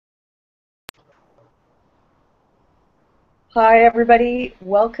Hi, everybody.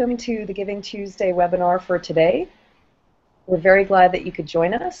 Welcome to the Giving Tuesday webinar for today. We're very glad that you could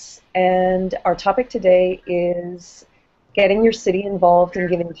join us. And our topic today is getting your city involved in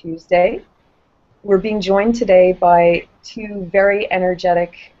Giving Tuesday. We're being joined today by two very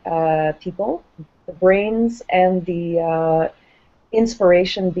energetic people, the brains and the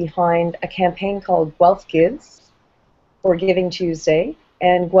inspiration behind a campaign called GuelphGives for Giving Tuesday.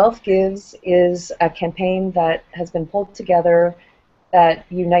 And GuelphGives is a campaign that has been pulled together that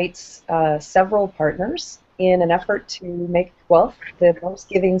unites several partners in an effort to make Guelph the most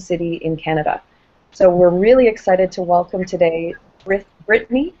giving city in Canada. So we're really excited to welcome today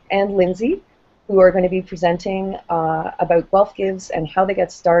Brittany and Lindsay, who are going to be presenting about GuelphGives and how they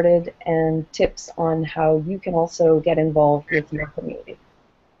get started and tips on how you can also get involved with your community.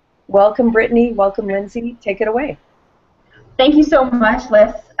 Welcome, Brittany. Welcome, Lindsay. Take it away. Thank you so much,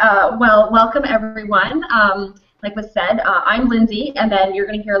 Liz. Well, welcome everyone. Like was said, I'm Lindsay, and then you're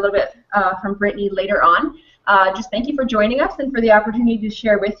going to hear a little bit from Brittany later on. Just thank you for joining us and for the opportunity to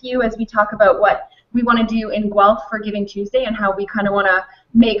share with you as we talk about what we want to do in Guelph for Giving Tuesday and how we kind of want to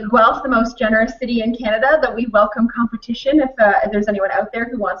make Guelph the most generous city in Canada, that we welcome competition if there's anyone out there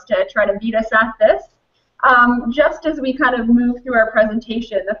who wants to try to beat us at this. Just as we kind of move through our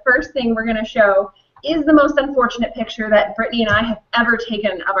presentation, the first thing we're going to show is the most unfortunate picture that Brittany and I have ever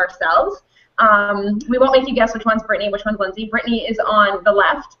taken of ourselves. We won't make you guess which one's Brittany and which one's Lindsay. Brittany is on the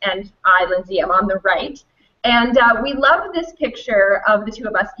left, and I, Lindsay, am on the right. And we love this picture of the two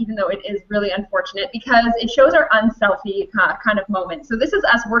of us, even though it is really unfortunate, because it shows our unselfie kind of moment. So this is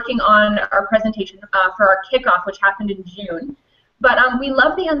us working on our presentation for our kickoff, which happened in June. But we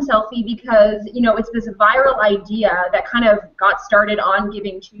love the unselfie because, you know, it's this viral idea that kind of got started on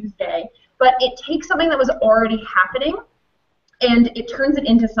Giving Tuesday. But it takes something that was already happening and it turns it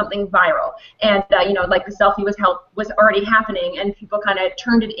into something viral. And you know, like the selfie was already happening, and people kind of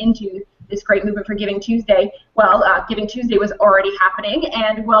turned it into this great movement for Giving Tuesday. Well, Giving Tuesday was already happening,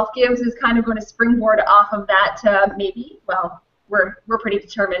 and GuelphGives is kind of going to springboard off of that to maybe, well, we're pretty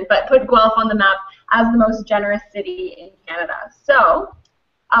determined, but put Guelph on the map as the most generous city in Canada. So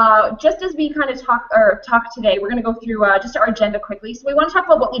just as we kind of talk today, we're going to go through just our agenda quickly. So we want to talk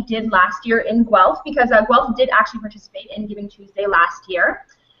about what we did last year in Guelph, because Guelph did actually participate in Giving Tuesday last year.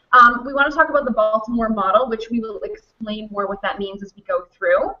 We want to talk about the Baltimore model, which we will explain more what that means as we go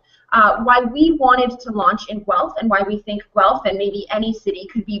through. Why we wanted to launch in Guelph, and why we think Guelph and maybe any city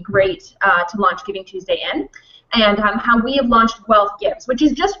could be great to launch Giving Tuesday in. And how we have launched GuelphGives, which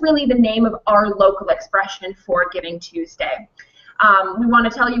is just really the name of our local expression for Giving Tuesday. We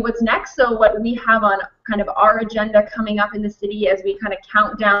want to tell you what's next, so what we have on kind of our agenda coming up in the city as we kind of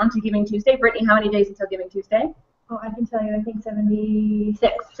count down to Giving Tuesday. Brittany, how many days until Giving Tuesday? Oh, I can tell you, I think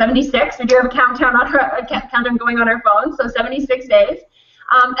 76. 76. We do have a countdown on countdown going on our phone, so 76 days.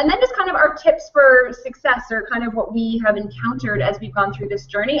 And then just kind of our tips for success, or kind of what we have encountered as we've gone through this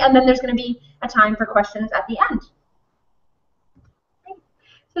journey. And then there's going to be a time for questions at the end.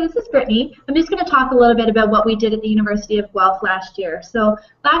 So this is Brittany. I'm just going to talk a little bit about what we did at the University of Guelph last year. So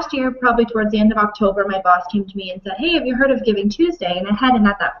last year, probably towards the end of October, my boss came to me and said, hey, have you heard of Giving Tuesday? And I hadn't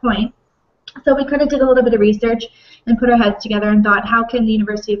at that point. So we kind of did a little bit of research and put our heads together and thought, how can the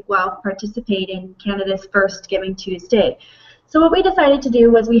University of Guelph participate in Canada's first Giving Tuesday? So what we decided to do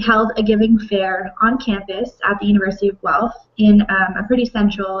was we held a giving fair on campus at the University of Guelph in a pretty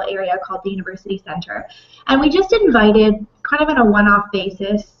central area called the University Centre. And we just invited, kind of on a one-off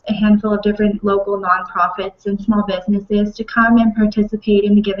basis, a handful of different local nonprofits and small businesses to come and participate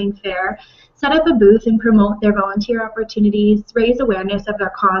in the giving fair, set up a booth and promote their volunteer opportunities, raise awareness of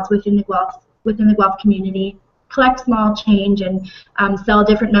their cause within the Guelph community, collect small change, and sell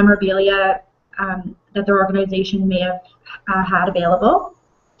different memorabilia that their organization may have had available.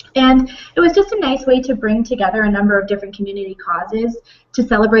 And it was just a nice way to bring together a number of different community causes to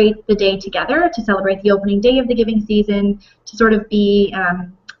celebrate the day together, to celebrate the opening day of the giving season, to sort of be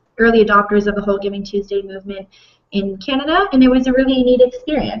early adopters of the whole Giving Tuesday movement in Canada, and it was a really neat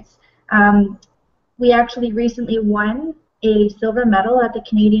experience. We actually recently won a silver medal at the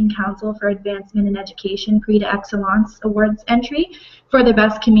Canadian Council for Advancement in Education Prix d'Excellence Awards entry for the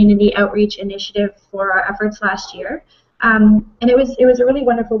best community outreach initiative for our efforts last year. And it was a really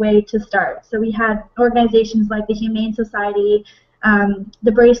wonderful way to start. So we had organizations like the Humane Society,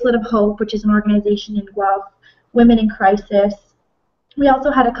 the Bracelet of Hope, which is an organization in Guelph, Women in Crisis. We also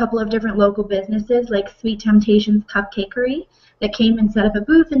had a couple of different local businesses like Sweet Temptations Cupcakery that came and set up a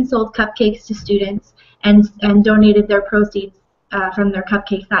booth and sold cupcakes to students and donated their proceeds from their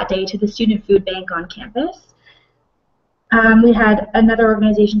cupcakes that day to the Student Food Bank on campus. We had another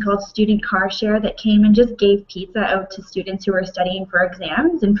organization called Student Car Share that came and just gave pizza out to students who were studying for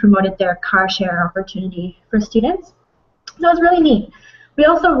exams and promoted their car share opportunity for students. So it was really neat. We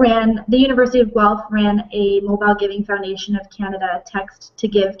also ran, the University of Guelph ran a Mobile Giving Foundation of Canada Text to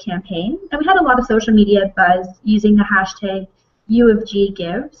Give campaign, and we had a lot of social media buzz using the hashtag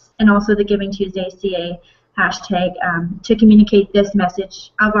GivingTuesday and also the GivingTuesday CA hashtag to communicate this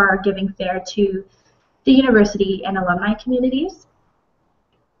message of our giving fair to the university and alumni communities.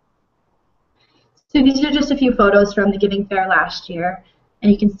 So these are just a few photos from the Giving Fair last year,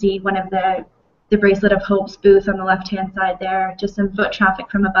 and you can see one of the Bracelet of Hope's booth on the left-hand side there, just some foot traffic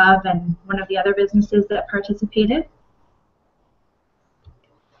from above and one of the other businesses that participated.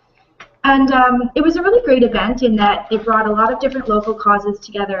 And it was a really great event in that it brought a lot of different local causes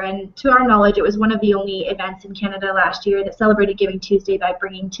together, and to our knowledge it was one of the only events in Canada last year that celebrated Giving Tuesday by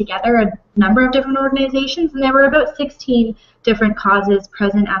bringing together a number of different organizations, and there were about 16 different causes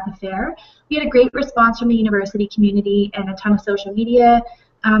present at the fair. We had a great response from the university community and a ton of social media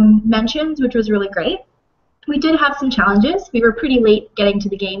mentions, which was really great. We did have some challenges. We were pretty late getting to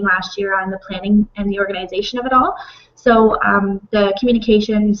the game last year on the planning and the organization of it all. So the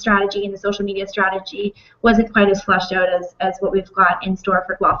communication strategy and the social media strategy wasn't quite as fleshed out as what we've got in store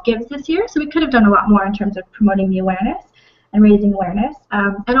for GuelphGives this year. So we could have done a lot more in terms of promoting the awareness and raising awareness.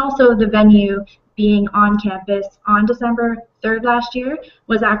 And also the venue being on campus on December 3rd last year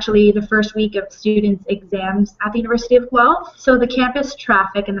was actually the first week of students' exams at the University of Guelph. So the campus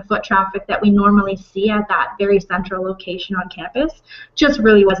traffic and the foot traffic that we normally see at that very central location on campus just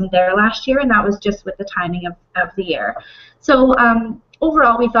really wasn't there last year, and that was just with the timing of the year. So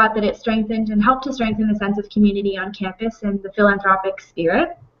overall, we thought that it strengthened and helped to strengthen the sense of community on campus and the philanthropic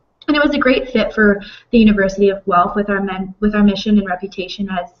spirit. And it was a great fit for the University of Guelph with our mission and reputation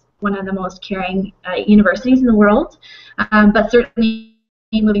as one of the most caring universities in the world, but certainly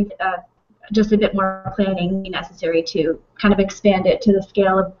moving just a bit more planning necessary to kind of expand it to the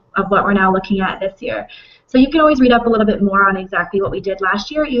scale of what we're now looking at this year. So you can always read up a little bit more on exactly what we did last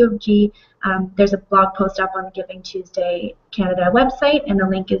year at U of G. There's a blog post up on the Giving Tuesday Canada website, and the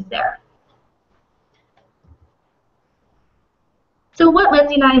link is there. So what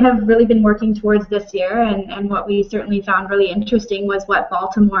Lindsay and I have really been working towards this year, and what we certainly found really interesting, was what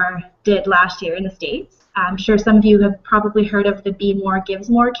Baltimore did last year in the States. I'm sure some of you have probably heard of the Be More Gives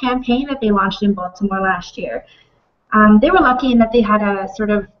More campaign that they launched in Baltimore last year. They were lucky in that they had a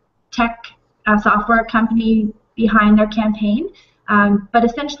sort of tech software company behind their campaign, but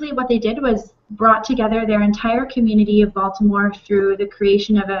essentially what they did was brought together their entire community of Baltimore through the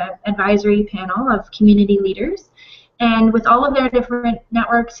creation of an advisory panel of community leaders. And with all of their different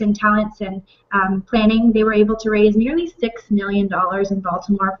networks and talents and planning, they were able to raise nearly $6 million in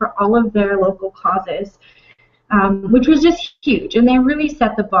Baltimore for all of their local causes, which was just huge. And they really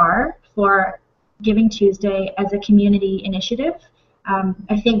set the bar for Giving Tuesday as a community initiative.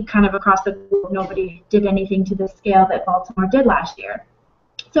 I think kind of across the globe, nobody did anything to the scale that Baltimore did last year.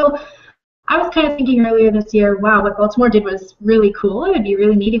 So I was kind of thinking earlier this year, wow, what Baltimore did was really cool. It would be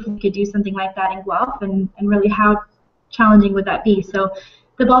really neat if we could do something like that in Guelph, and really how challenging would that be? So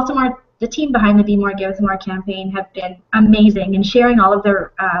the team behind the Be More Gives More campaign have been amazing in sharing all of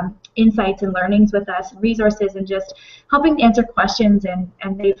their insights and learnings with us, resources, and just helping to answer questions, and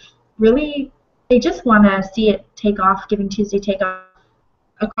they just want to see it take off, Giving Tuesday take off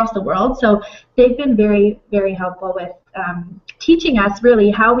across the world. So they've been very, very helpful with teaching us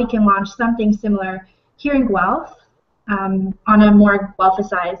really how we can launch something similar here in Guelph on a more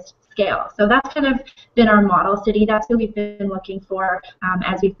Guelphicized scale. So that's kind of been our model city. That's what we've been looking for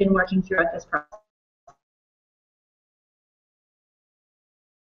as we've been working throughout this process.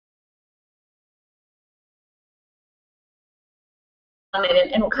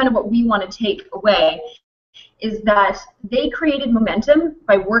 And kind of what we want to take away is that they created momentum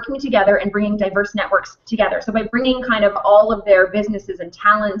by working together and bringing diverse networks together. So by bringing kind of all of their businesses and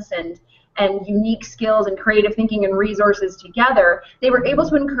talents and unique skills and creative thinking and resources together, they were able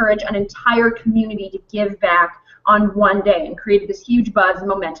to encourage an entire community to give back on one day, and created this huge buzz and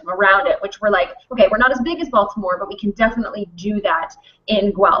momentum around it, which we're like, okay, we're not as big as Baltimore, but we can definitely do that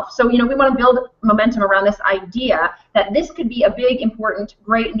in Guelph. So, we want to build momentum around this idea that this could be a big, important,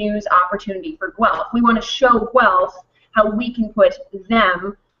 great news opportunity for Guelph. We want to show Guelph how we can put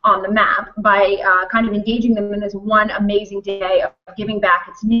them on the map by kind of engaging them in this one amazing day of giving back.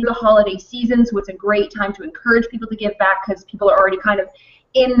 It's near the holiday season, so it's a great time to encourage people to give back, because people are already kind of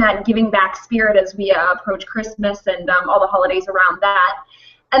in that giving back spirit as we approach Christmas and all the holidays around that.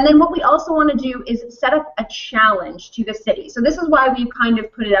 And then what we also want to do is set up a challenge to the city. So this is why we've kind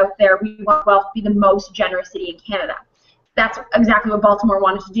of put it out there. We want Guelph to be the most generous city in Canada. that's exactly what Baltimore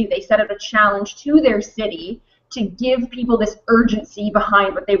wanted to do. They set out a challenge to their city to give people this urgency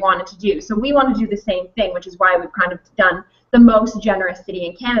behind what they wanted to do. So we want to do the same thing, which is why we've kind of done the most generous city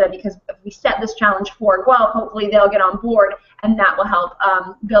in Canada, because if we set this challenge for Guelph, hopefully they'll get on board, and that will help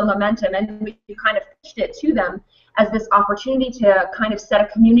build momentum. And we kind of pitched it to them as this opportunity to kind of set a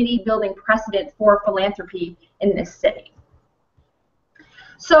community building precedent for philanthropy in this city.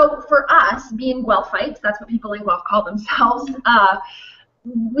 So for us, being Guelphites, that's what people in Guelph call themselves,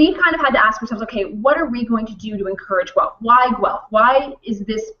 we kind of had to ask ourselves, okay, what are we going to do to encourage Guelph? Why Guelph? Why is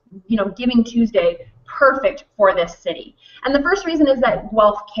this, Giving Tuesday perfect for this city? And the first reason is that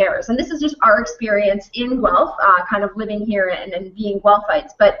Guelph cares. And this is just our experience in Guelph, kind of living here and being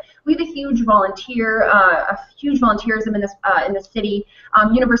Guelphites. But we have a huge volunteerism in this city.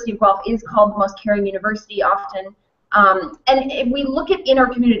 University of Guelph is called the most caring university often. And if we look at in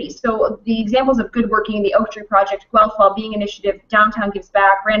our communities, so the examples of good working, the Oak Tree Project, Guelph Wellbeing Initiative, Downtown Gives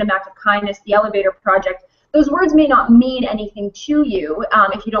Back, Random Act of Kindness, the Elevator Project, those words may not mean anything to you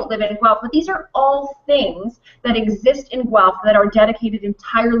if you don't live in Guelph, but these are all things that exist in Guelph that are dedicated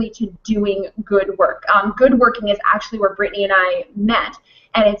entirely to doing good work. Good working is actually where Brittany and I met,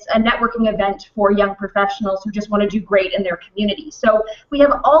 and it's a networking event for young professionals who just want to do great in their community. So we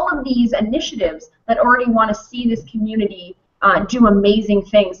have all of these initiatives that already want to see this community do amazing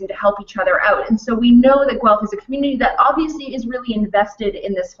things and to help each other out. And so we know that Guelph is a community that obviously is really invested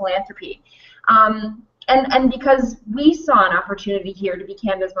in this philanthropy. And because we saw an opportunity here to be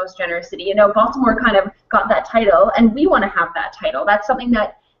Canada's most generous city, Baltimore kind of got that title, and we want to have that title. That's something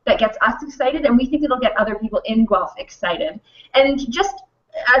that gets us excited, and we think it'll get other people in Guelph excited. And just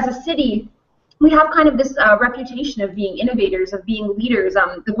as a city, we have kind of this reputation of being innovators, of being leaders.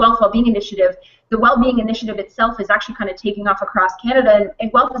 The Guelph Wellbeing Initiative, the Wellbeing Initiative itself is actually kind of taking off across Canada,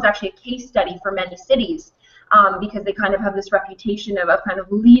 and Guelph is actually a case study for many cities. Because they kind of have this reputation of kind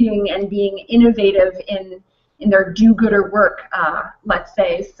of leading and being innovative in their do-gooder work, let's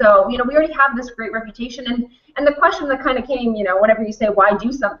say. So, we already have this great reputation. And the question that kind of came, whenever you say, why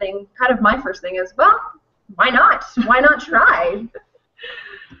do something, kind of my first thing is, well, why not? Why not try?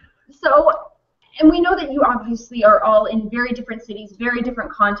 So, and we know that you obviously are all in very different cities, very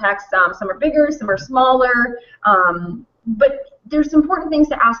different contexts. Some are bigger, some are smaller. But there's important things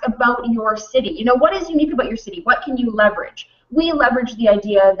to ask about your city. What is unique about your city? What can you leverage? We leverage the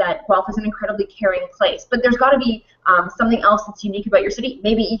idea that Guelph is an incredibly caring place, but there's got to be something else that's unique about your city.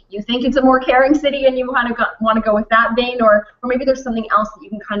 Maybe you think it's a more caring city and you kind of want to go with that vein, or maybe there's something else that you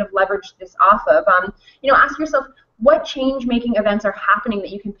can kind of leverage this off of. Ask yourself, what change-making events are happening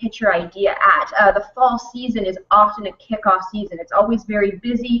that you can pitch your idea at? The fall season is often a kickoff season. It's always very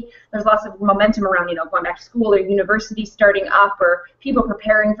busy. There's lots of momentum around, going back to school or university starting up or people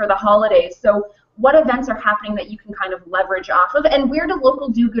preparing for the holidays. So what events are happening that you can kind of leverage off of? And where do local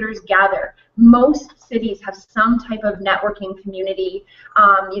do-gooders gather? Most cities have some type of networking community.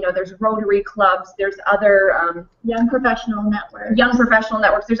 There's Rotary clubs. There's other young professional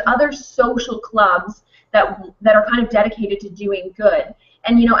networks. There's other social clubs that are kind of dedicated to doing good.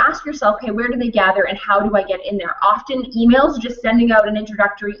 And ask yourself, okay, where do they gather and how do I get in there? Often emails, just sending out an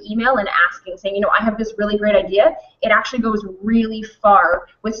introductory email and asking, saying, I have this really great idea. It actually goes really far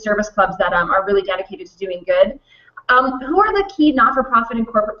with service clubs that are really dedicated to doing good. Who are the key not-for-profit and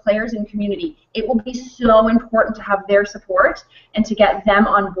corporate players in community? It will be so important to have their support and to get them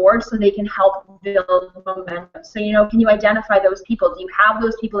on board so they can help build momentum. So, can you identify those people? Do you have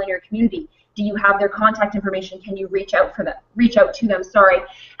those people in your community? Do you have their contact information? Can you reach out to them?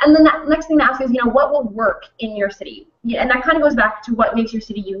 And then that next thing to ask is, what will work in your city? And that kind of goes back to what makes your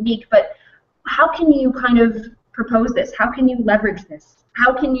city unique, but how can you kind of propose this? How can you leverage this?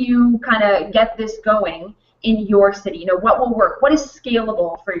 How can you kind of get this going in your city? What will work? What is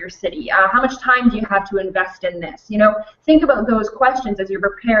scalable for your city? How much time do you have to invest in this? Think about those questions as you're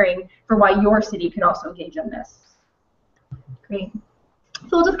preparing for why your city could also engage in this. Great.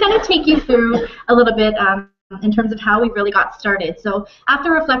 So we'll just kind of take you through a little bit in terms of how we really got started. So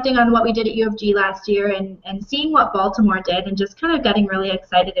after reflecting on what we did at U of G last year and seeing what Baltimore did and just kind of getting really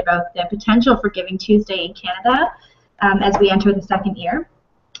excited about the potential for Giving Tuesday in Canada as we enter the second year.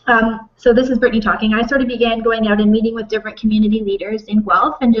 So this is Brittany talking. I sort of began going out and meeting with different community leaders in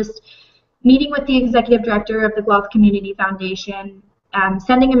Guelph and just meeting with the executive director of the Guelph Community Foundation,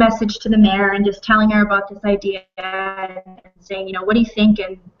 sending a message to the mayor and just telling her about this idea and saying, what do you think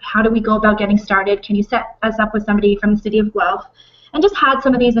and how do we go about getting started? Can you set us up with somebody from the city of Guelph? And just had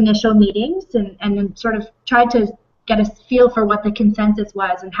some of these initial meetings and sort of tried to get a feel for what the consensus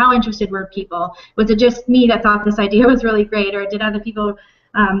was and how interested were people. Was it just me that thought this idea was really great, or did other people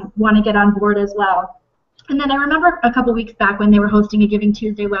want to get on board as well? And then I remember a couple weeks back when they were hosting a Giving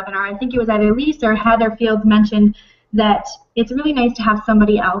Tuesday webinar, I think it was either Lisa or Heather Fields mentioned that it's really nice to have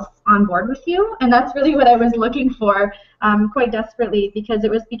somebody else on board with you, and that's really what I was looking for quite desperately, because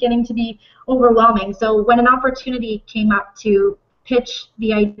it was beginning to be overwhelming. So when an opportunity came up to pitch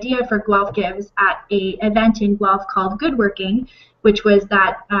the idea for GuelphGives at an event in Guelph called Good Working, which was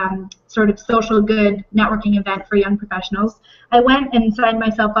that sort of social good networking event for young professionals, I went and signed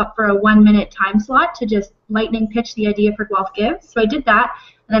myself up for a 1-minute time slot to just lightning pitch the idea for GuelphGives. So I did that,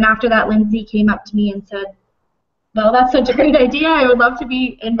 and then after that, Lindsay came up to me and said, well, that's such a great idea. I would love to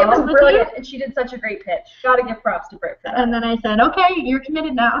be involved with brilliant, you. and she did such a great pitch. Got to give props to Britt for that. And then I said, okay, you're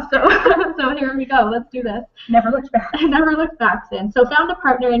committed now, so so here we go. Let's do this. Never looked back. I never looked back since. So found a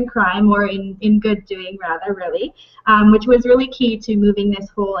partner in crime, or in good doing, rather, really, which was really key to moving this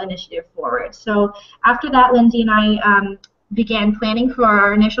whole initiative forward. So after that, Lindsay and I began planning for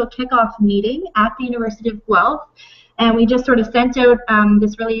our initial kickoff meeting at the University of Guelph, and we just sort of sent out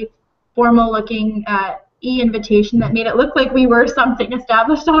this really formal-looking e-invitation that made it look like we were something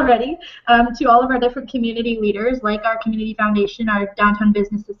established already to all of our different community leaders, like our community foundation, our downtown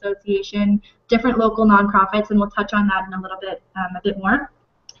business association, different local nonprofits, and we'll touch on that in a little bit, a bit more.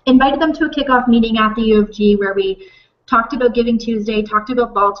 Invited them to a kickoff meeting at the U of G where we talked about Giving Tuesday, talked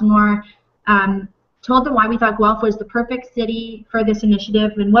about Baltimore, told them why we thought Guelph was the perfect city for this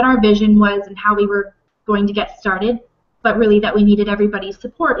initiative and what our vision was and how we were going to get started, but really that we needed everybody's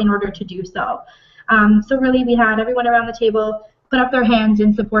support in order to do so. So really we had everyone around the table put up their hands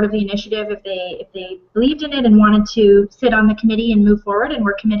in support of the initiative if they believed in it and wanted to sit on the committee and move forward and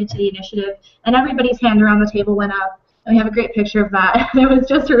were committed to the initiative, and everybody's hand around the table went up, and we have a great picture of that. It was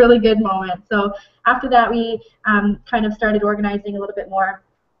just a really good moment. So after that we kind of started organizing a little bit more,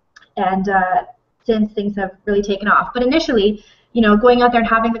 and since things have really taken off. But initially, you know, going out there and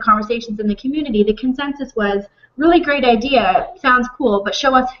having the conversations in the community, the consensus was, really great idea, sounds cool, but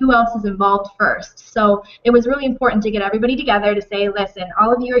show us who else is involved first. So it was really important to get everybody together to say, listen,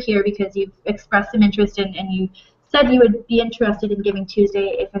 all of you are here because you've expressed some interest and you said you would be interested in Giving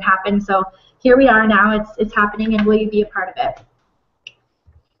Tuesday if it happened. So here we are now, it's happening, and will you be a part of it?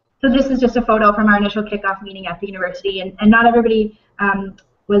 So this is just a photo from our initial kickoff meeting at the university, and not everybody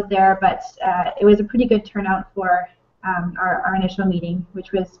was there, but it was a pretty good turnout for our initial meeting,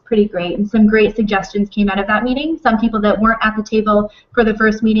 which was pretty great, and some great suggestions came out of that meeting. Some people that weren't at the table for the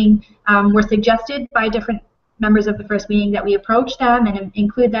first meeting were suggested by different members of the first meeting that we approach them and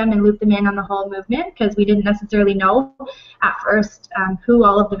include them and loop them in on the whole movement, because we didn't necessarily know at first who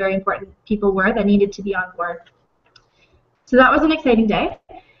all of the very important people were that needed to be on board. So that was an exciting day.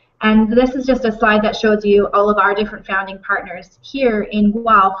 And this is just a slide that shows you all of our different founding partners here in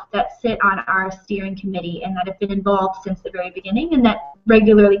Guelph that sit on our steering committee and that have been involved since the very beginning and that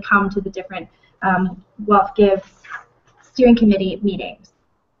regularly come to the different GuelphGives steering committee meetings.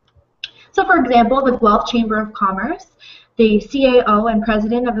 So for example, the Guelph Chamber of Commerce, the CAO and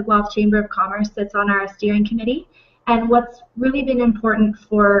president of the Guelph Chamber of Commerce sits on our steering committee. And what's really been important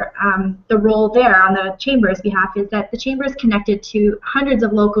for the role there on the Chamber's behalf is that the Chamber is connected to hundreds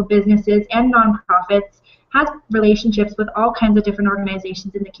of local businesses and nonprofits, has relationships with all kinds of different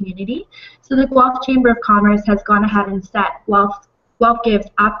organizations in the community. So the Guelph Chamber of Commerce has gone ahead and set GuelphGives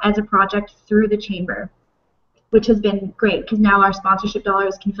up as a project through the Chamber, which has been great because now our sponsorship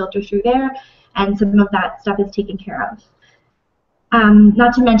dollars can filter through there and some of that stuff is taken care of.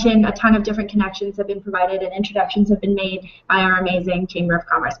 Not to mention a ton of different connections have been provided and introductions have been made by our amazing Chamber of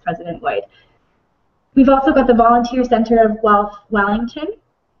Commerce President Lloyd. We've also got the Volunteer Center of Guelph Wellington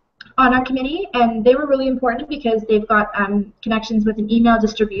on our committee, and they were really important because they've got connections with an email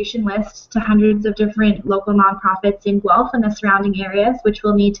distribution list to hundreds of different local nonprofits in Guelph and the surrounding areas, which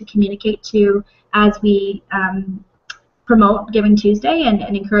we'll need to communicate to as we promote Giving Tuesday and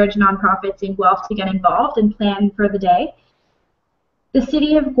encourage nonprofits in Guelph to get involved and plan for the day. The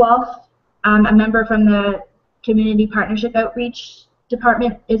City of Guelph, a member from the Community Partnership Outreach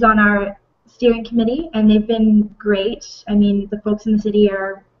Department, is on our steering committee, and they've been great. I mean, the folks in the city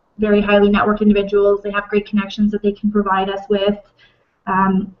are very highly networked individuals. They have great connections that they can provide us with.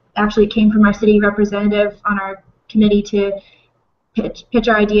 Actually, it came from our city representative on our committee to pitch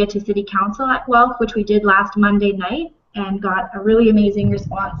our idea to City Council at Guelph, which we did last Monday night, and got a really amazing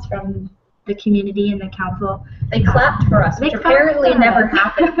response from the community and the council. They clapped for us, which apparently never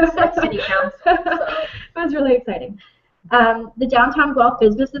happens at City Council. So. It was really exciting. The Downtown Guelph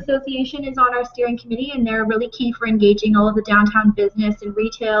Business Association is on our steering committee, and they're really key for engaging all of the downtown business and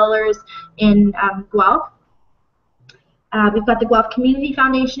retailers in Guelph. We've got the Guelph Community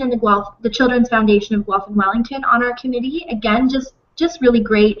Foundation and the Children's Foundation of Guelph and Wellington on our committee, again just just really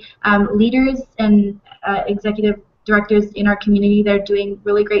great leaders and executive directors in our community. They're doing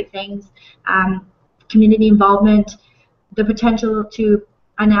really great things. Community involvement, the potential to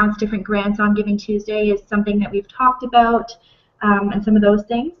announce different grants on Giving Tuesday is something that we've talked about, and some of those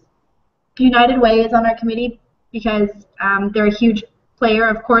things. United Way is on our committee because they're a huge player,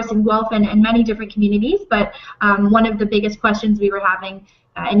 of course, in Guelph and many different communities, but one of the biggest questions we were having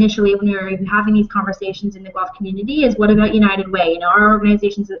initially when we were even having these conversations in the Guelph community is, what about United Way? You know, our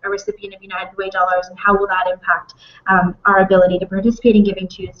organization is a recipient of United Way dollars, and how will that impact our ability to participate in Giving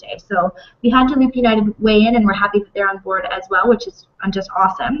Tuesday? So we had to loop United Way in, and we're happy that they're on board as well, which is just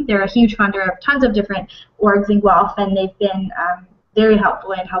awesome. They're a huge funder of tons of different orgs in Guelph, and they've been very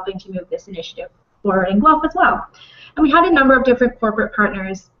helpful in helping to move this initiative forward in Guelph as well. And we had a number of different corporate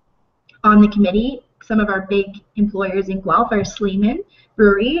partners on the committee. Some of our big employers in Guelph are Sleeman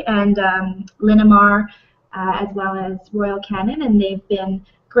Brewery and Linamar, as well as Royal Canin, and they've been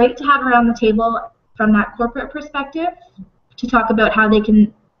great to have around the table from that corporate perspective to talk about how they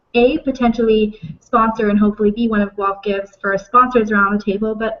can potentially sponsor and hopefully be one of GuelphGives' first sponsors around the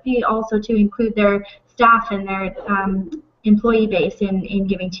table, but B, also to include their staff and their employee base in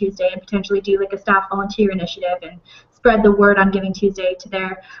Giving Tuesday, and potentially do like a staff volunteer initiative and spread the word on Giving Tuesday to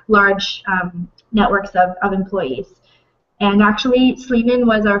their large networks of employees. And actually, Sleeman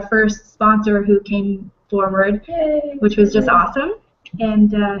was our first sponsor who came forward, Yay. Which was just awesome,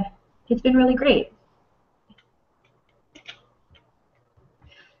 and it's been really great.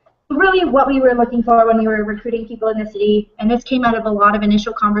 Really what we were looking for when we were recruiting people in the city, and this came out of a lot of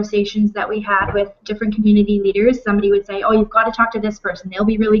initial conversations that we had with different community leaders. Somebody would say, oh, you've got to talk to this person. They'll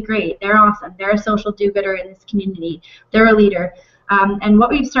be really great. They're awesome. They're a social do-gooder in this community. They're a leader. And what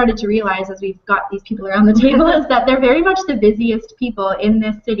we've started to realize as we've got these people around the table is that they're very much the busiest people in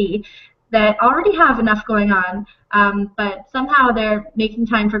this city that already have enough going on, but somehow they're making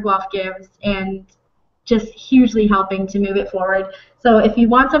time for GuelphGives and just hugely helping to move it forward. So if you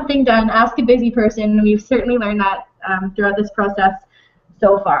want something done, ask a busy person. We've certainly learned that throughout this process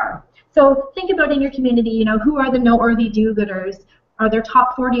so far. So think about in your community, you know, who are the noteworthy do-gooders? Are there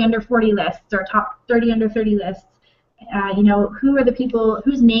top 40 under 40 lists or top 30 under 30 lists? You know, who are the people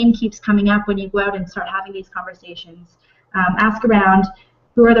whose name keeps coming up when you go out and start having these conversations? Ask around,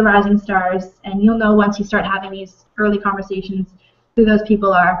 who are the rising stars? And you'll know once you start having these early conversations who those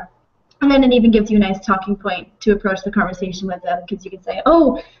people are. And then it even gives you a nice talking point to approach the conversation with them, because you can say,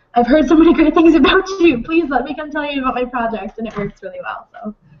 oh, I've heard so many great things about you. Please let me come tell you about my project. And it works really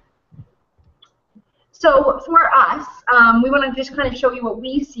well. So for us, we want to just kind of show you what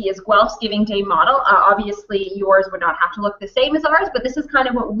we see as Guelph's Giving Day model. Obviously, yours would not have to look the same as ours, but this is kind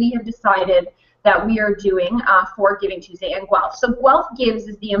of what we have decided that we are doing for Giving Tuesday and Guelph. So GuelphGives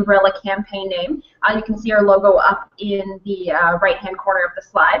is the umbrella campaign name. You can see our logo up in the right-hand corner of the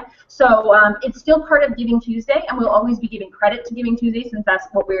slide. So it's still part of Giving Tuesday, and we'll always be giving credit to Giving Tuesday since that's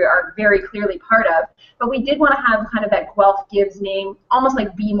what we are very clearly part of. But we did want to have kind of that GuelphGives name, almost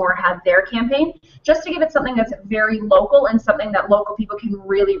like Be More had their campaign, just to give it something that's very local and something that local people can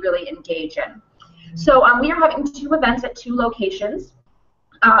really, really engage in. So we are having 2 events at 2 locations.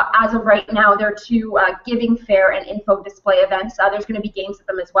 As of right now, there are 2 giving fair and info display events. There's going to be games at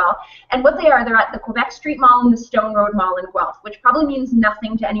them as well. And what they are, they're at the Quebec Street Mall and the Stone Road Mall in Guelph, which probably means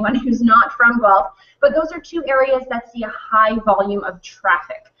nothing to anyone who's not from Guelph. But those are 2 areas that see a high volume of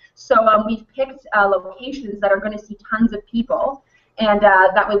traffic. So we've picked locations that are going to see tons of people. And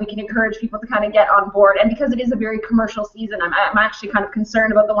that way we can encourage people to kind of get on board. And because it is a very commercial season, I'm actually kind of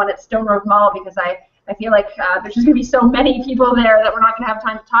concerned about the one at Stone Road Mall, because I feel like there's just going to be so many people there that we're not going to have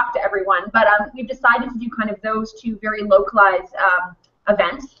time to talk to everyone. But we've decided to do kind of those 2 very localized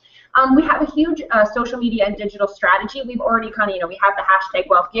events. We have a huge social media and digital strategy. We've already kind of, you know, we have the hashtag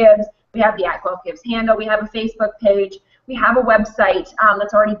GuelphGives, we have the @GuelphGives handle, we have a Facebook page, we have a website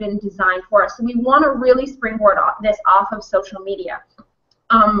that's already been designed for us. So we want to really springboard this off of social media.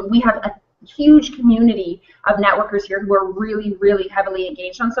 We have a huge community of networkers here who are really, really heavily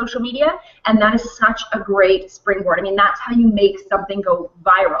engaged on social media, and that is such a great springboard. I mean, that's how you make something go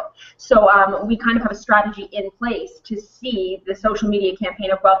viral. So we kind of have a strategy in place to see the social media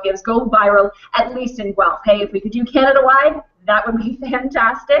campaign of GuelphGives go viral, at least in Guelph. Hey, if we could do Canada-wide, that would be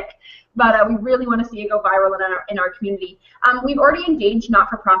fantastic. But we really want to see it go viral in our community. We've already engaged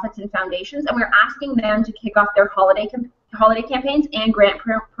not-for-profits and foundations, and we're asking them to kick off their holiday campaigns and grant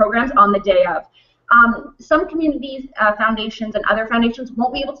programs on the day of. Some communities, foundations, and other foundations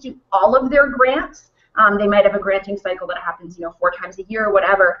won't be able to do all of their grants They might have a granting cycle that happens, 4 times a year or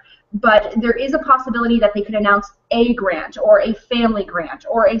whatever. But there is a possibility that they could announce a grant or a family grant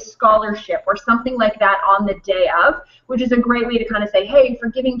or a scholarship or something like that on the day of, which is a great way to kind of say, hey, for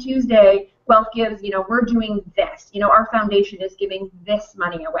Giving Tuesday, GuelphGives, we're doing this. Our foundation is giving this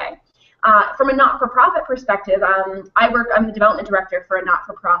money away. From a not-for-profit perspective, I'm the development director for a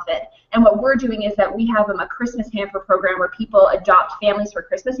not-for-profit, and what we're doing is that we have a Christmas hamper program where people adopt families for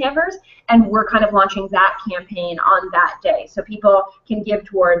Christmas hampers, and we're kind of launching that campaign on that day. So people can give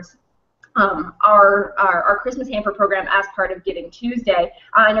towards our Christmas hamper program as part of Giving Tuesday.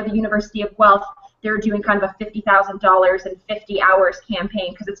 I know the University of Guelph, they're doing kind of a $50,000 in 50 hours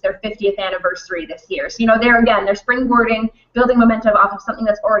campaign because it's their 50th anniversary this year. So, they're springboarding, building momentum off of something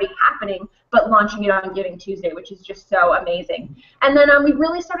that's already happening, but launching it on Giving Tuesday, which is just so amazing. And then we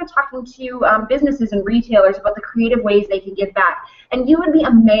really started talking to businesses and retailers about the creative ways they can give back. And you would be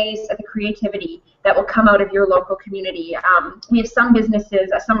amazed at the creativity that will come out of your local community. We have some businesses,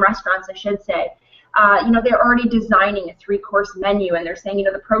 some restaurants, I should say, they're already designing a 3-course menu, and they're saying,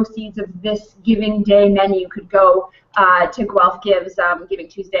 the proceeds of this Giving Day menu could go to GuelphGives Giving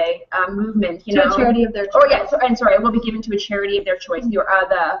Tuesday movement. To a charity of their choice. Oh yeah, it will be given to a charity of their choice.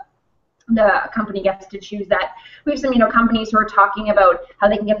 The company gets to choose that. We have some, companies who are talking about how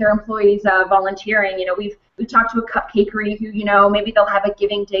they can get their employees volunteering. We've talked to a cupcakery who, maybe they'll have a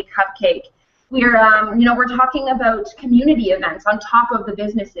Giving Day cupcake. We're talking about community events on top of the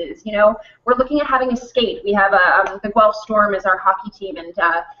businesses. We're looking at having a skate. We have the Guelph Storm is our hockey team, and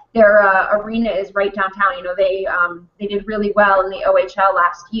their arena is right downtown. They did really well in the OHL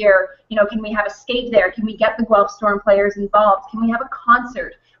last year. Can we have a skate there? Can we get the Guelph Storm players involved? Can we have a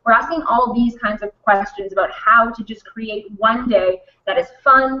concert? We're asking all these kinds of questions about how to just create one day that is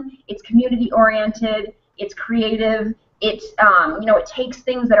fun, it's community oriented, it's creative. It takes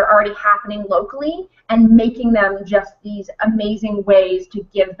things that are already happening locally and making them just these amazing ways to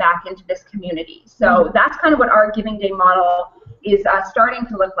give back into this community. So that's kind of what our Giving Day model is starting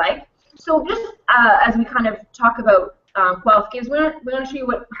to look like. So just as we kind of talk about GuelphGives, we want to show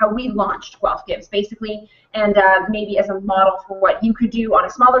you how we launched GuelphGives, basically, and maybe as a model for what you could do on a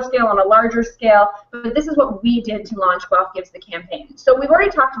smaller scale, on a larger scale. But this is what we did to launch GuelphGives, the campaign. So we've already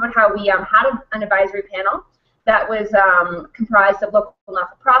talked about how we had an advisory panel that was comprised of local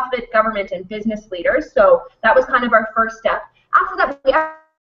not-for-profit, government, and business leaders. So that was kind of our first step. After that,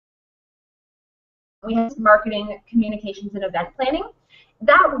 we had marketing, communications, and event planning.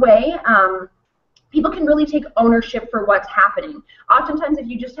 That way, people can really take ownership for what's happening. Oftentimes, if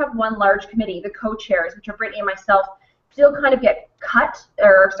you just have one large committee, the co-chairs, which are Brittany and myself, still kind of get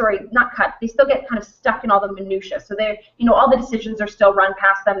they still get kind of stuck in all the minutiae. So all the decisions are still run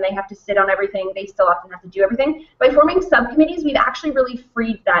past them. They have to sit on everything. They still often have to do everything. By forming subcommittees, we've actually really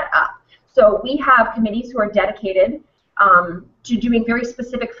freed that up. So we have committees who are dedicated to doing very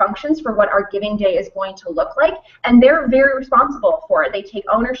specific functions for what our Giving Day is going to look like, and they're very responsible for it. They take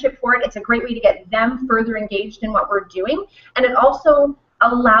ownership for it. It's a great way to get them further engaged in what we're doing, and it also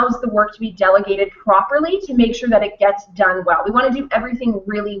allows the work to be delegated properly to make sure that it gets done well. We want to do everything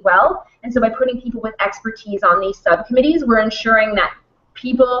really well, and so by putting people with expertise on these subcommittees, we're ensuring that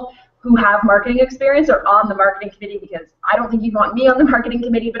people who have marketing experience are on the marketing committee, because I don't think you'd want me on the marketing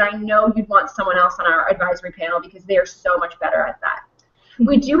committee, but I know you'd want someone else on our advisory panel because they are so much better at that.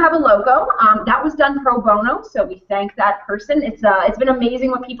 We do have a logo. That was done pro bono, so we thank that person. It's been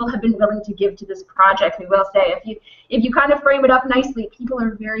amazing what people have been willing to give to this project. We will say, if you kind of frame it up nicely, people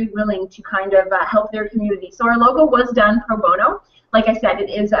are very willing to kind of help their community. So our logo was done pro bono. Like I said,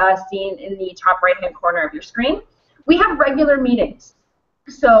 it is seen in the top right-hand corner of your screen. We have regular meetings.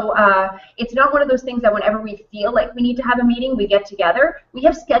 So it's not one of those things that whenever we feel like we need to have a meeting, we get together. We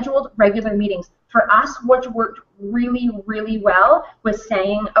have scheduled regular meetings. For us, what worked really, really well was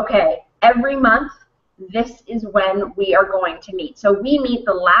saying, okay, every month, this is when we are going to meet. So we meet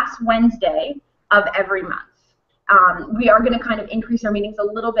the last Wednesday of every month. We are going to kind of increase our meetings a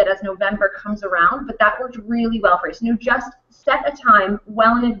little bit as November comes around, but that worked really well for us. Just set a time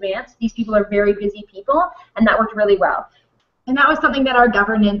well in advance. These people are very busy people, and that worked really well. And that was something that our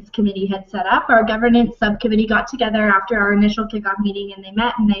governance committee had set up. Our governance subcommittee got together after our initial kickoff meeting, and they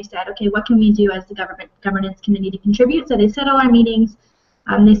met and they said, okay, what can we do as the governance committee to contribute? So they set all our meetings.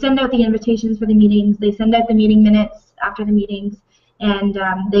 They send out the invitations for the meetings. They send out the meeting minutes after the meetings, and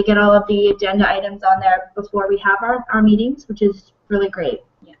they get all of the agenda items on there before we have our meetings, which is really great.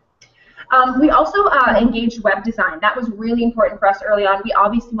 Yeah. We also engaged web design. That was really important for us early on. We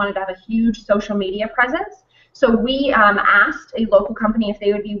obviously wanted to have a huge social media presence. So we asked a local company if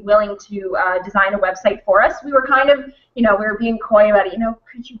they would be willing to design a website for us. We were kind of, we were being coy about it,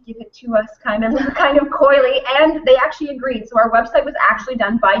 could you give it to us, kind of coyly, and they actually agreed. So our website was actually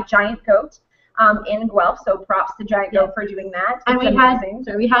done by Giant Goat in Guelph, so props to Giant Goat for doing that. And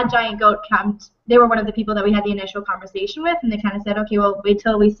we had Giant Goat come. They were one of the people that we had the initial conversation with, and they kind of said, okay, well, wait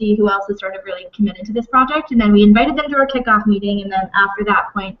till we see who else is sort of really committed to this project, and then we invited them to our kickoff meeting, and then after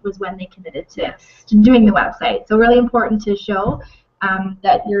that point was when they committed to doing the website. So really important to show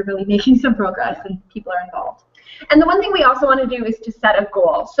that you're really making some progress and people are involved. And the one thing we also want to do is to set a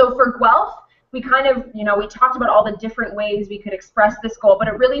goal. So for Guelph, we kind of, we talked about all the different ways we could express this goal, but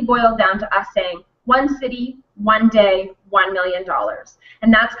it really boiled down to us saying, one city, one day, $1 million.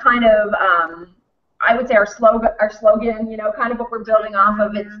 And that's kind of, I would say our slogan, kind of what we're building off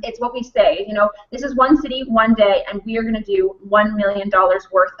of. It's what we say, this is one city, one day, and we are going to do $1 million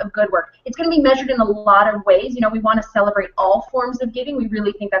worth of good work. It's going to be measured in a lot of ways. We want to celebrate all forms of giving. We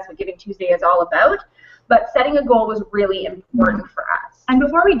really think that's what Giving Tuesday is all about. But setting a goal was really important for us. And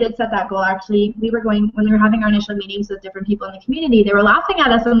before we did set that goal, actually, when we were having our initial meetings with different people in the community, they were laughing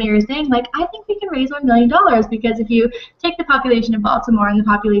at us when we were saying, like, I think we can raise $1 million, because if you take the population of Baltimore and the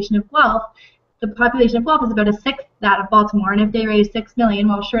population of Guelph is about a sixth that of Baltimore, and if they raise $6 million,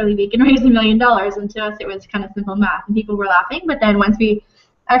 well, surely we can raise $1 million. And to us, it was kind of simple math, and people were laughing. But then once we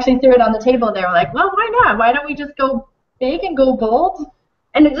actually threw it on the table, they were like, well, why not? Why don't we just go big and go bold?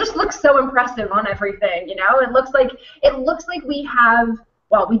 And it just looks so impressive on everything, It looks like we have,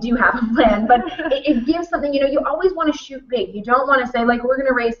 well, we do have a plan, but it gives something, you always want to shoot big. You don't want to say, like, we're going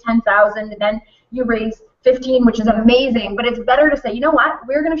to raise 10,000, and then you raise 15, which is amazing. But it's better to say, you know what,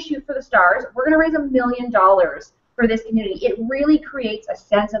 we're going to shoot for the stars. We're going to raise $1 million for this community. It really creates a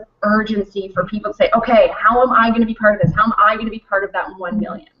sense of urgency for people to say, okay, how am I going to be part of this? How am I going to be part of that 1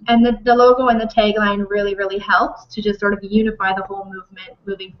 million? And the logo and the tagline really, really helps to just sort of unify the whole movement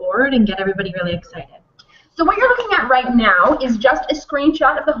moving forward and get everybody really excited. So what you're looking at right now is just a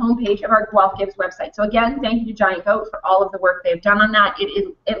screenshot of the homepage of our GuelphGives website. So again, thank you to Giant Goat for all of the work they've done on that.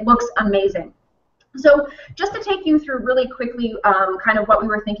 It looks amazing. So just to take you through really quickly kind of what we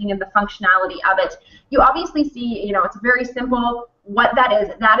were thinking and the functionality of it, you obviously see, it's very simple what that is.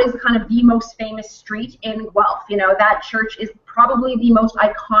 That is kind of the most famous street in Guelph. That church is probably the most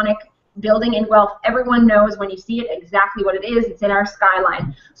iconic building in Guelph. Everyone knows when you see it exactly what it is. It's in our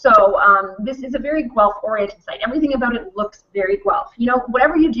skyline. So this is a very Guelph-oriented site. Everything about it looks very Guelph.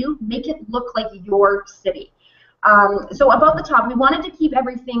 Whatever you do, make it look like your city. So above the top, we wanted to keep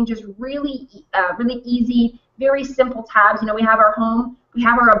everything just really easy, very simple tabs. We have our home, we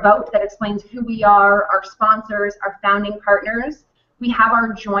have our about that explains who we are, our sponsors, our founding partners. We have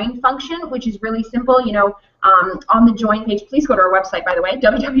our join function, which is really simple. On the join page, please go to our website, by the way,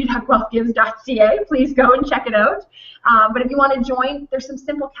 www.guelphgives.ca. Please go and check it out. But if you want to join, there's some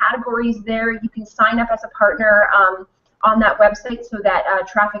simple categories there. You can sign up as a partner on that website so that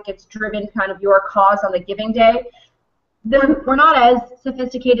traffic gets driven kind of your cause on the giving day. We're not as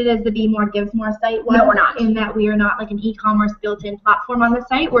sophisticated as the Be More Gives More site was. No, we're not. In that we are not like an e-commerce built-in platform on the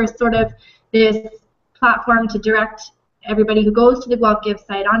site. We're sort of this platform to direct everybody who goes to the GuelphGives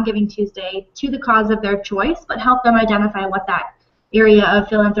site on Giving Tuesday to the cause of their choice, but help them identify what that area of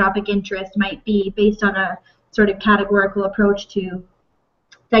philanthropic interest might be based on a sort of categorical approach to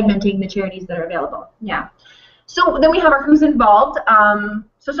segmenting the charities that are available. Yeah. So then we have our who's involved.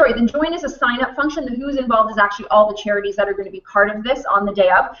 The join is a sign-up function. The who's involved is actually all the charities that are going to be part of this on the day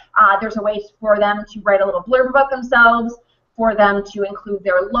of. There's a way for them to write a little blurb about themselves, for them to include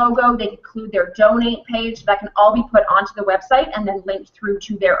their logo, they include their donate page. That can all be put onto the website and then linked through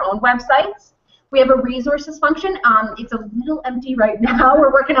to their own websites. We have a resources function. It's a little empty right now.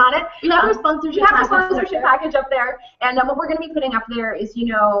 We're working on it. We have a sponsorship package up there. And what we're going to be putting up there is,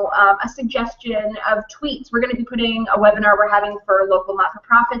 a suggestion of tweets. We're going to be putting a webinar we're having for local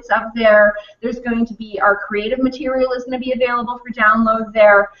not-for-profits up there. There's going to be our creative material is going to be available for download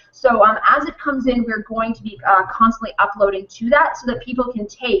there. So as it comes in, we're going to be constantly uploading to that so that people can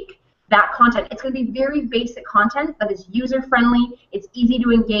take that content. It's going to be very basic content that is user-friendly. It's easy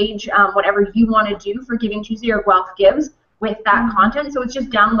to engage whatever you want to do for Giving Tuesday or GuelphGives with that content. So it's just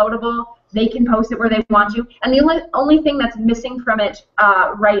downloadable. They can post it where they want to. And the only thing that's missing from it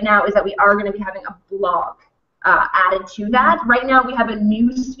right now is that we are going to be having a blog added to that. Right now we have a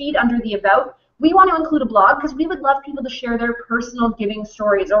news feed under the About. We want to include a blog because we would love people to share their personal giving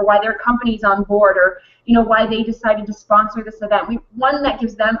stories or why their company's on board or why they decided to sponsor this event. One, that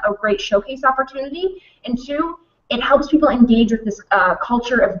gives them a great showcase opportunity, and two, it helps people engage with this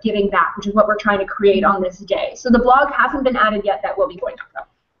culture of giving back, which is what we're trying to create on this day. So the blog hasn't been added yet. That will be going up though.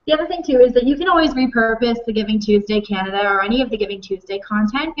 The other thing too is that you can always repurpose the Giving Tuesday Canada or any of the Giving Tuesday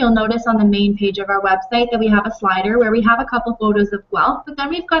content. You'll notice on the main page of our website that we have a slider where we have a couple photos of Guelph, but then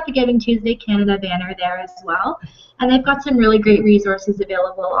we've got the Giving Tuesday Canada banner there as well. And they've got some really great resources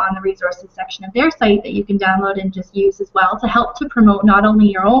available on the resources section of their site that you can download and just use as well to help to promote not only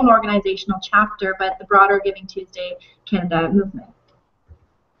your own organizational chapter, but the broader Giving Tuesday Canada movement.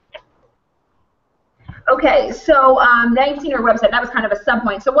 Okay, so now you've seen our website. That was kind of a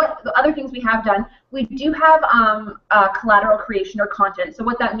sub-point. So what the other things we have done, we do have collateral creation or content. So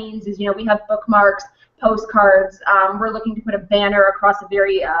what that means is, we have bookmarks, postcards. We're looking to put a banner across a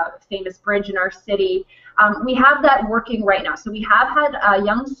very famous bridge in our city. We have that working right now. So we have had a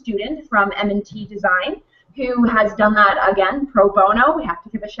young student from M&T Design who has done that, again, pro bono. We have to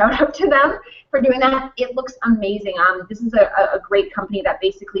give a shout out to them for doing that. It looks amazing. This is a great company that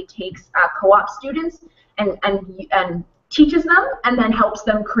basically takes co-op students and teaches them and then helps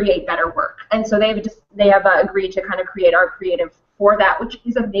them create better work. And so they have agreed to kind of create our creative for that, which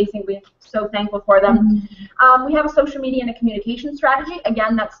is amazing. We're so thankful for them. We have a social media and a communication strategy.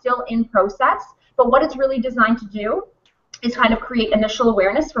 Again, that's still in process, but what it's really designed to do is kind of create initial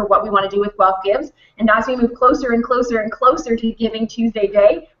awareness for what we want to do with GuelphGives. And as we move closer and closer and closer to Giving Tuesday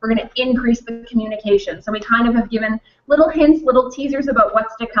Day, we're going to increase the communication. So we kind of have given little hints, little teasers about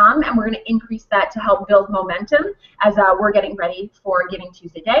what's to come, and we're going to increase that to help build momentum as we're getting ready for Giving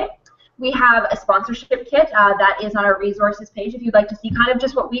Tuesday Day. We have a sponsorship kit that is on our resources page if you'd like to see kind of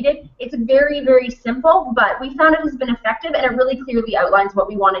just what we did. It's very, very simple, but we found it has been effective, and it really clearly outlines what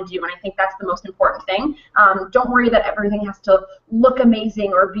we want to do, and I think that's the most important thing. Don't worry that everything has to look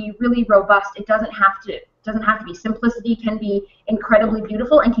amazing or be really robust. It doesn't have to. It doesn't have to be. Simplicity can be incredibly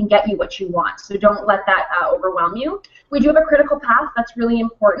beautiful and can get you what you want, so don't let that overwhelm you. We do have a critical path. That's really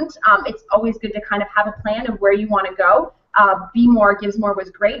important. It's always good to kind of have a plan of where you want to go. Be More, Gives More was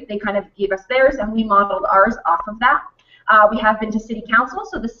great. They kind of gave us theirs, and we modeled ours off of that. We have been to City Council,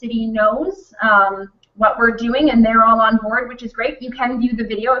 so the city knows what we're doing, and they're all on board, which is great. You can view the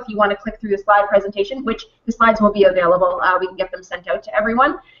video if you want to click through the slide presentation, which the slides will be available. We can get them sent out to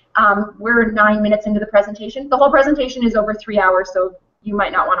everyone. We're 9 minutes into the presentation. The whole presentation is over 3 hours, so you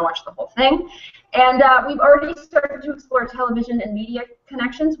might not want to watch the whole thing. And we've already started to explore television and media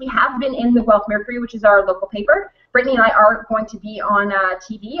connections. We have been in the Guelph Mercury, which is our local paper. Brittany and I are going to be on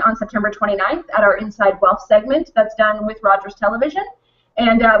TV on September 29th at our Inside Guelph segment that's done with Rogers Television.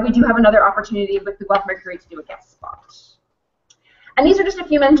 And we do have another opportunity with the Guelph Mercury to do a guest spot. And these are just a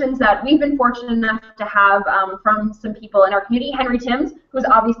few mentions that we've been fortunate enough to have from some people in our community. Henry Timms, who's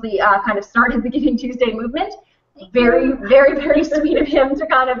obviously kind of started the Giving Tuesday movement. Very, very, very sweet of him to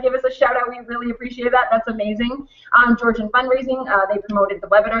kind of give us a shout out. We really appreciate that. That's amazing. Georgian Fundraising, they promoted the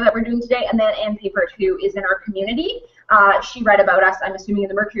webinar that we're doing today. And then Ann Papert, who is in our community. She read about us, I'm assuming in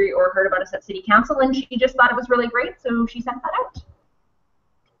the Mercury, or heard about us at City Council, and she just thought it was really great, so she sent that out.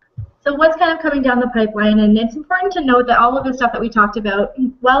 So what's kind of coming down the pipeline, and it's important to note that all of the stuff that we talked about,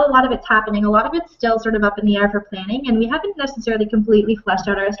 well, a lot of it's happening, a lot of it's still sort of up in the air for planning, and we haven't necessarily completely fleshed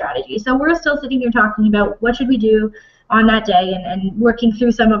out our strategy. So we're still sitting here talking about what should we do on that day and working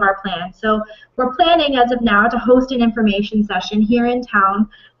through some of our plans. So we're planning as of now to host an information session here in town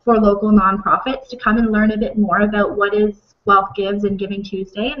for local nonprofits to come and learn a bit more about what is GuelphGives and Giving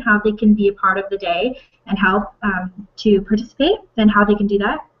Tuesday and how they can be a part of the day and how to participate and how they can do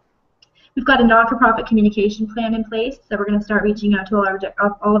that. We've got a not-for-profit communication plan in place, so we're going to start reaching out to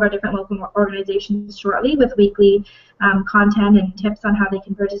all of our different local organizations shortly with weekly content and tips on how they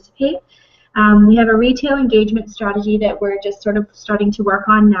can participate. We have a retail engagement strategy that we're just sort of starting to work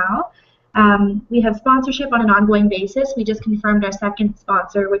on now. We have sponsorship on an ongoing basis. We just confirmed our second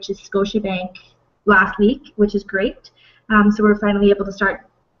sponsor, which is Scotiabank, last week, which is great. So we're finally able to start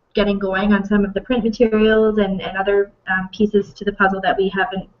getting going on some of the print materials and other pieces to the puzzle that we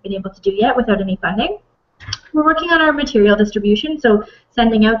haven't been able to do yet without any funding. We're working on our material distribution, so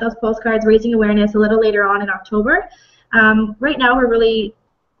sending out those postcards, raising awareness a little later on in October. Right now we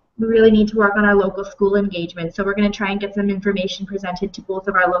really need to work on our local school engagement, so we're going to try and get some information presented to both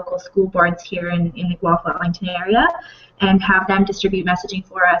of our local school boards here in the Guelph-Wellington area and have them distribute messaging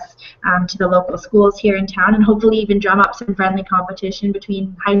for us to the local schools here in town, and hopefully even drum up some friendly competition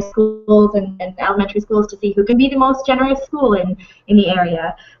between high schools and elementary schools to see who can be the most generous school in the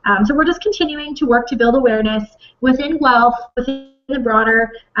area. So we're just continuing to work to build awareness within Guelph, within the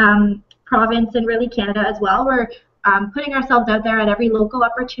broader province, and really Canada as well. We're putting ourselves out there at every local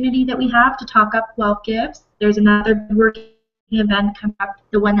opportunity that we have to talk up GuelphGives. There's another working event coming up,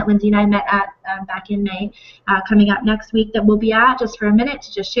 the one that Lindsay and I met at back in May, coming up next week that we'll be at just for a minute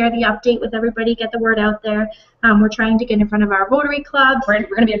to just share the update with everybody, get the word out there. We're trying to get in front of our Rotary clubs. We're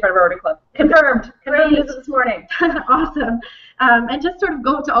going to be in front of our Rotary club. Confirmed. Confirmed this morning. Awesome. And just sort of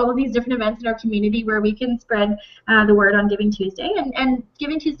go to all of these different events in our community where we can spread the word on Giving Tuesday. And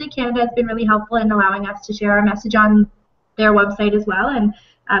Giving Tuesday Canada has been really helpful in allowing us to share our message on their website as well, and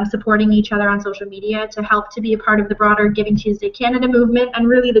supporting each other on social media to help to be a part of the broader Giving Tuesday Canada movement and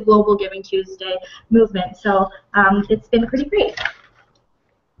really the global Giving Tuesday movement. So it's been pretty great.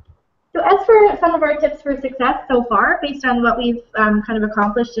 So as for some of our tips for success so far, based on what we've kind of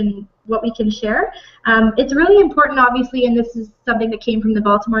accomplished and what we can share, it's really important, obviously, and this is something that came from the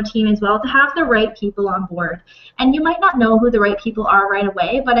Baltimore team as well, to have the right people on board. And you might not know who the right people are right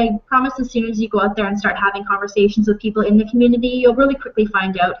away, but I promise as soon as you go out there and start having conversations with people in the community, you'll really quickly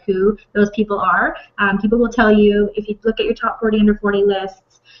find out who those people are. People will tell you, if you look at your top 40 under 40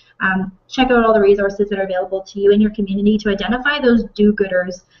 lists, check out all the resources that are available to you in your community to identify those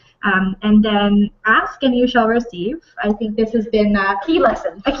do-gooders. And then ask and you shall receive. I think this has been a key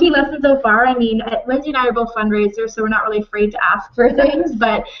lesson so far. I mean, Lindsay and I are both fundraisers, so we're not really afraid to ask for things,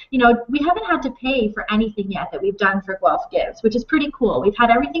 but you know, we haven't had to pay for anything yet that we've done for GuelphGives, which is pretty cool. We've had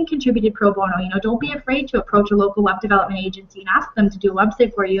everything contributed pro bono. You know, don't be afraid to approach a local web development agency and ask them to do a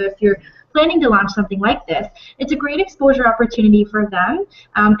website for you if you're planning to launch something like this. It's a great exposure opportunity for them,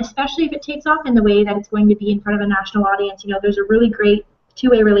 especially if it takes off in the way that it's going to be in front of a national audience. You know, there's a really great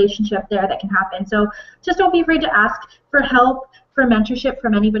two-way relationship there that can happen. So just don't be afraid to ask for help, for mentorship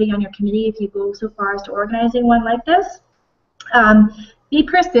from anybody on your committee if you go so far as to organizing one like this. Be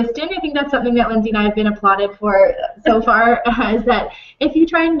persistent. I think that's something that Lindsay and I have been applauded for so far, is that if you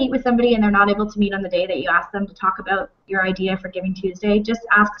try and meet with somebody and they're not able to meet on the day that you ask them to talk about your idea for Giving Tuesday, just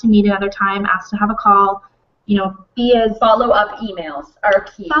ask to meet another time, ask to have a call. You know, be as follow-up emails are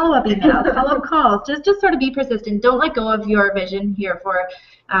key. Follow-up emails, follow-up calls. Just sort of be persistent. Don't let go of your vision here for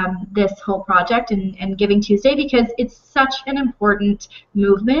this whole project and Giving Tuesday, because it's such an important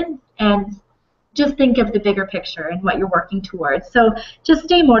movement, and just think of the bigger picture and what you're working towards. So just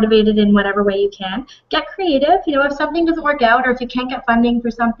stay motivated in whatever way you can. Get creative. You know, if something doesn't work out or if you can't get funding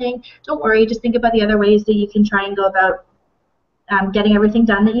for something, don't worry. Just think about the other ways that you can try and go about getting everything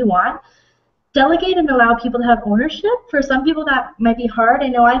done that you want. Delegate and allow people to have ownership. For some people that might be hard. I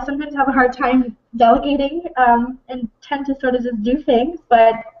know I sometimes have a hard time delegating and tend to sort of just do things,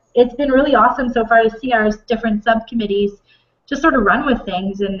 but it's been really awesome so far to see our different subcommittees just sort of run with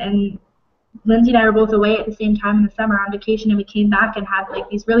things. And Lindsay and I were both away at the same time in the summer on vacation, and we came back and had like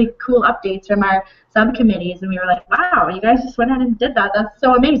these really cool updates from our subcommittees, and we were like, wow, you guys just went out and did that. That's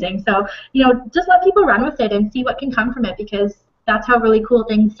so amazing. So, you know, just let people run with it and see what can come from it, because that's how really cool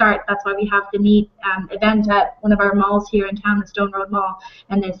things start. That's why we have the neat event at one of our malls here in town, the Stone Road Mall,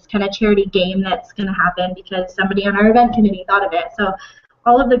 and this kind of charity game that's going to happen because somebody on our event committee thought of it. So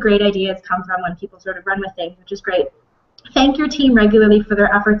all of the great ideas come from when people sort of run with things, which is great. Thank your team regularly for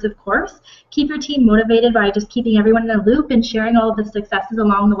their efforts, of course. Keep your team motivated by just keeping everyone in the loop and sharing all of the successes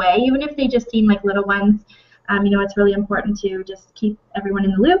along the way, even if they just seem like little ones. You know, it's really important to just keep everyone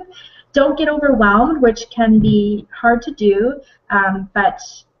in the loop. Don't get overwhelmed, which can be hard to do, but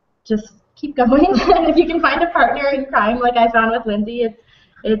just keep going. And if you can find a partner in crime, like I found with Lindsay,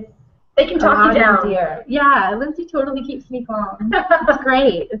 it's they can talk you down. Easier. Yeah, Lindsay totally keeps me calm. It's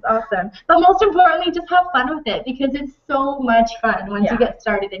great. It's awesome. But most importantly, just have fun with it, because it's so much fun once you get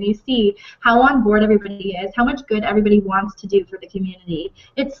started and you see how on board everybody is, how much good everybody wants to do for the community.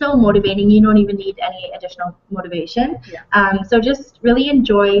 It's so motivating. You don't even need any additional motivation. Yeah. So just really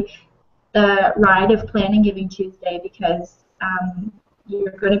enjoy the ride of planning Giving Tuesday, because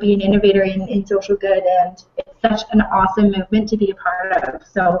you're going to be an innovator in social good, and it's such an awesome movement to be a part of.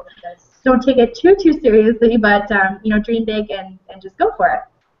 So don't take it too seriously, but you know, dream big and just go for it.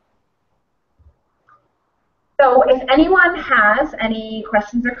 So if anyone has any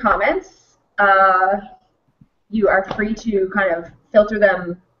questions or comments, you are free to kind of filter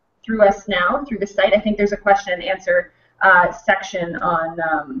them through us now, through the site. I think there's a question and answer section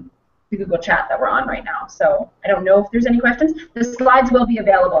on the Google chat that we're on right now. So I don't know if there's any questions. The slides will be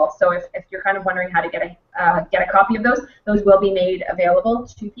available. So if you're kind of wondering how to get a copy of those will be made available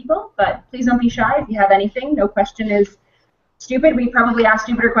to people. But please don't be shy if you have anything. No question is stupid. We probably ask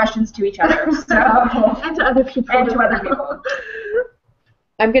stupider questions to each other. So and to other people. And to other people.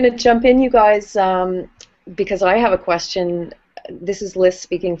 I'm going to jump in, you guys, because I have a question. This is Liz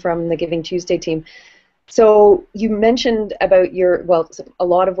speaking from the Giving Tuesday team. So you mentioned about a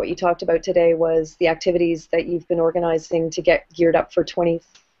lot of what you talked about today was the activities that you've been organizing to get geared up for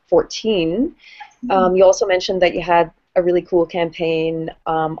 2014. You also mentioned that you had a really cool campaign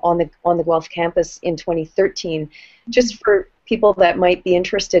on the Guelph campus in 2013. Just for people that might be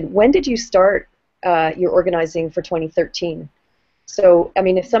interested, when did you start your organizing for 2013? So, I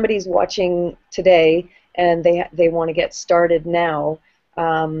mean, if somebody's watching today and they want to get started now,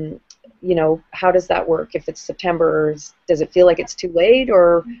 you know, how does that work? If it's September, does it feel like it's too late,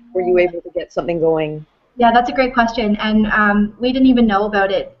 or were you able to get something going? Yeah, that's a great question, and we didn't even know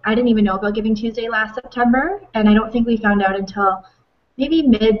about it. I didn't even know about Giving Tuesday last September, and I don't think we found out until maybe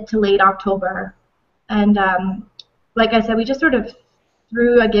mid to late October. And like I said, we just sort of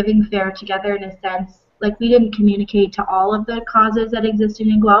threw a giving fair together in a sense. Like, we didn't communicate to all of the causes that existed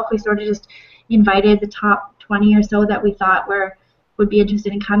in Guelph. We sort of just invited the top 20 or so that we thought would be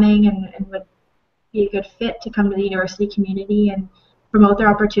interested in coming and would be a good fit to come to the university community and promote their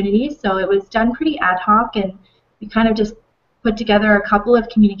opportunities. So it was done pretty ad hoc, and we kind of just put together a couple of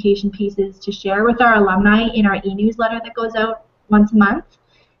communication pieces to share with our alumni in our e-newsletter that goes out once a month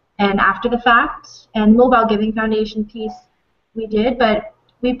and after the fact. And Mobile Giving Foundation piece we did, but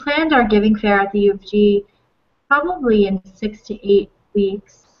we planned our giving fair at the U of G probably in 6 to 8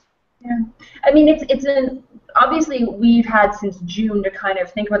 weeks. Yeah, I mean, it's obviously we've had since June to kind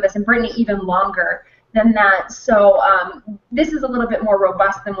of think about this, and Brittany even longer than that. So this is a little bit more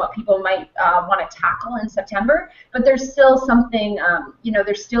robust than what people might want to tackle in September. But there's still something, you know,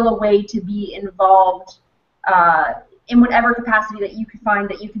 there's still a way to be involved in whatever capacity that you could find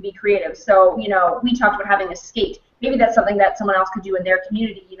that you could be creative. So, you know, we talked about having a skate. Maybe that's something that someone else could do in their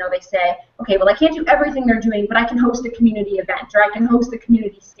community. You know, they say, okay, well, I can't do everything they're doing, but I can host a community event, or I can host a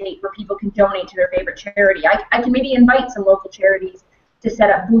community skate where people can donate to their favorite charity. I can maybe invite some local charities to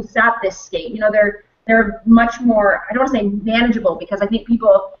set up booths at this skate. You know, they're much more, I don't want to say manageable, because I think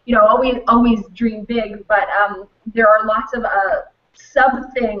people, you know, always dream big, but there are lots of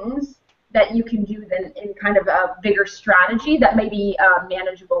sub things that you can do then in kind of a bigger strategy that may be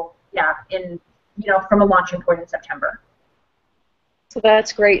manageable, yeah, in, you know, from a launching point in September. So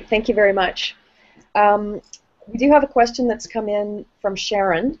that's great. Thank you very much. We do have a question that's come in from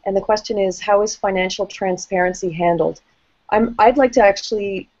Sharon, and the question is, how is financial transparency handled? I'd like to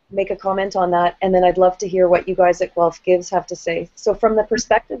actually make a comment on that, and then I'd love to hear what you guys at GuelphGives have to say. So from the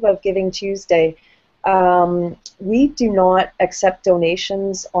perspective of Giving Tuesday, we do not accept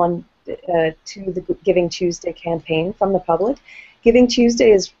donations to the Giving Tuesday campaign from the public. Giving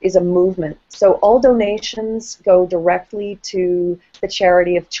Tuesday is a movement, so all donations go directly to the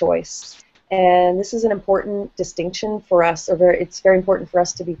charity of choice. And this is an important distinction for us, or it's very important for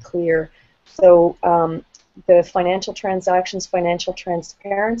us to be clear. So the financial transactions, financial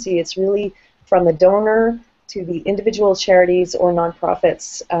transparency, it's really from the donor to the individual charities or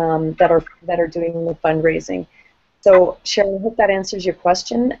nonprofits that are doing the fundraising. So, Sharon, I hope that answers your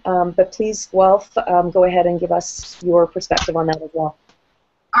question, but please, Guelph, go ahead and give us your perspective on that as well.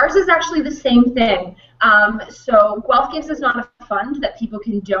 Ours is actually the same thing. So GuelphGives is not a fund that people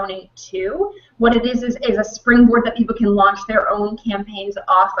can donate to. What it is a springboard that people can launch their own campaigns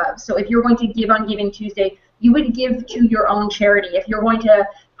off of. So if you're going to give on Giving Tuesday, you would give to your own charity. If you're going to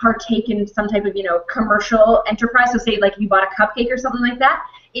partake in some type of, you know, commercial enterprise, so say like you bought a cupcake or something like that,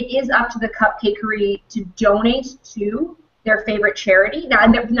 it is up to the cupcakery to donate to their favorite charity.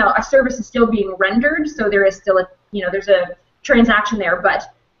 Now a service is still being rendered, so there is still a, you know, there's a transaction there, but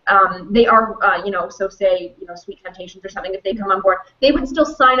they are, you know, so say, you know, Sweet Temptations or something, if they come on board, they would still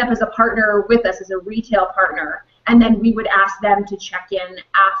sign up as a partner with us, as a retail partner, and then we would ask them to check in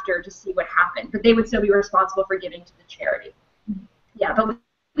after to see what happened. But they would still be responsible for giving to the charity. Yeah, but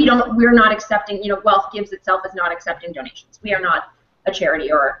we're not accepting, you know, GuelphGives itself is not accepting donations. We are not a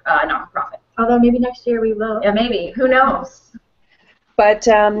charity or a non-profit. Although maybe next year we will. Yeah, maybe. Who knows? But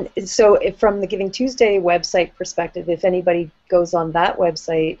so from the Giving Tuesday website perspective, if anybody goes on that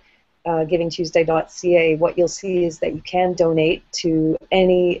website, givingtuesday.ca, what you'll see is that you can donate to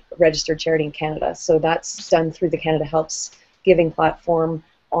any registered charity in Canada. So that's done through the Canada Helps giving platform,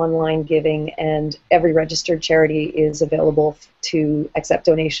 online giving, and every registered charity is available to accept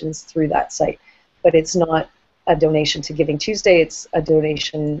donations through that site. But it's not a donation to Giving Tuesday, it's a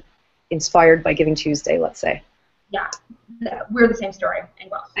donation inspired by Giving Tuesday, let's say. Yeah, we're the same story in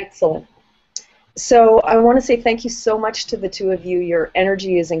Guelph. Excellent. So I want to say thank you so much to the two of you. Your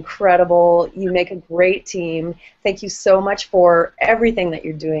energy is incredible. You make a great team. Thank you so much for everything that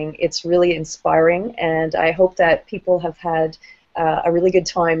you're doing. It's really inspiring, and I hope that people have had a really good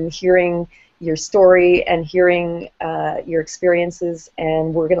time hearing your story and hearing your experiences,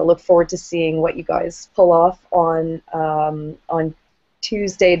 and we're going to look forward to seeing what you guys pull off on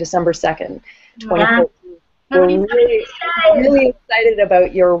Tuesday, December 2nd, 2014. We're really excited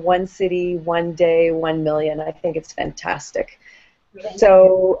about your One City, One Day, 1 million. I think it's fantastic.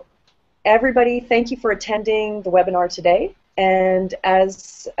 So everybody, thank you for attending the webinar today. And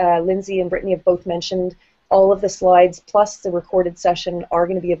as Lindsay and Brittany have both mentioned, all of the slides plus the recorded session are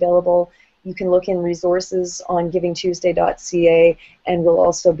going to be available. You can look in resources on givingtuesday.ca, and we'll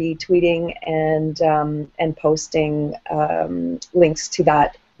also be tweeting and posting links to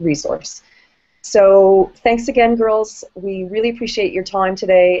that resource. So thanks again, girls. We really appreciate your time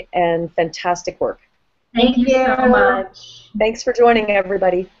today and fantastic work. Thank you so much. Thanks for joining,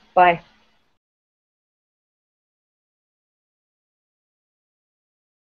 everybody. Bye.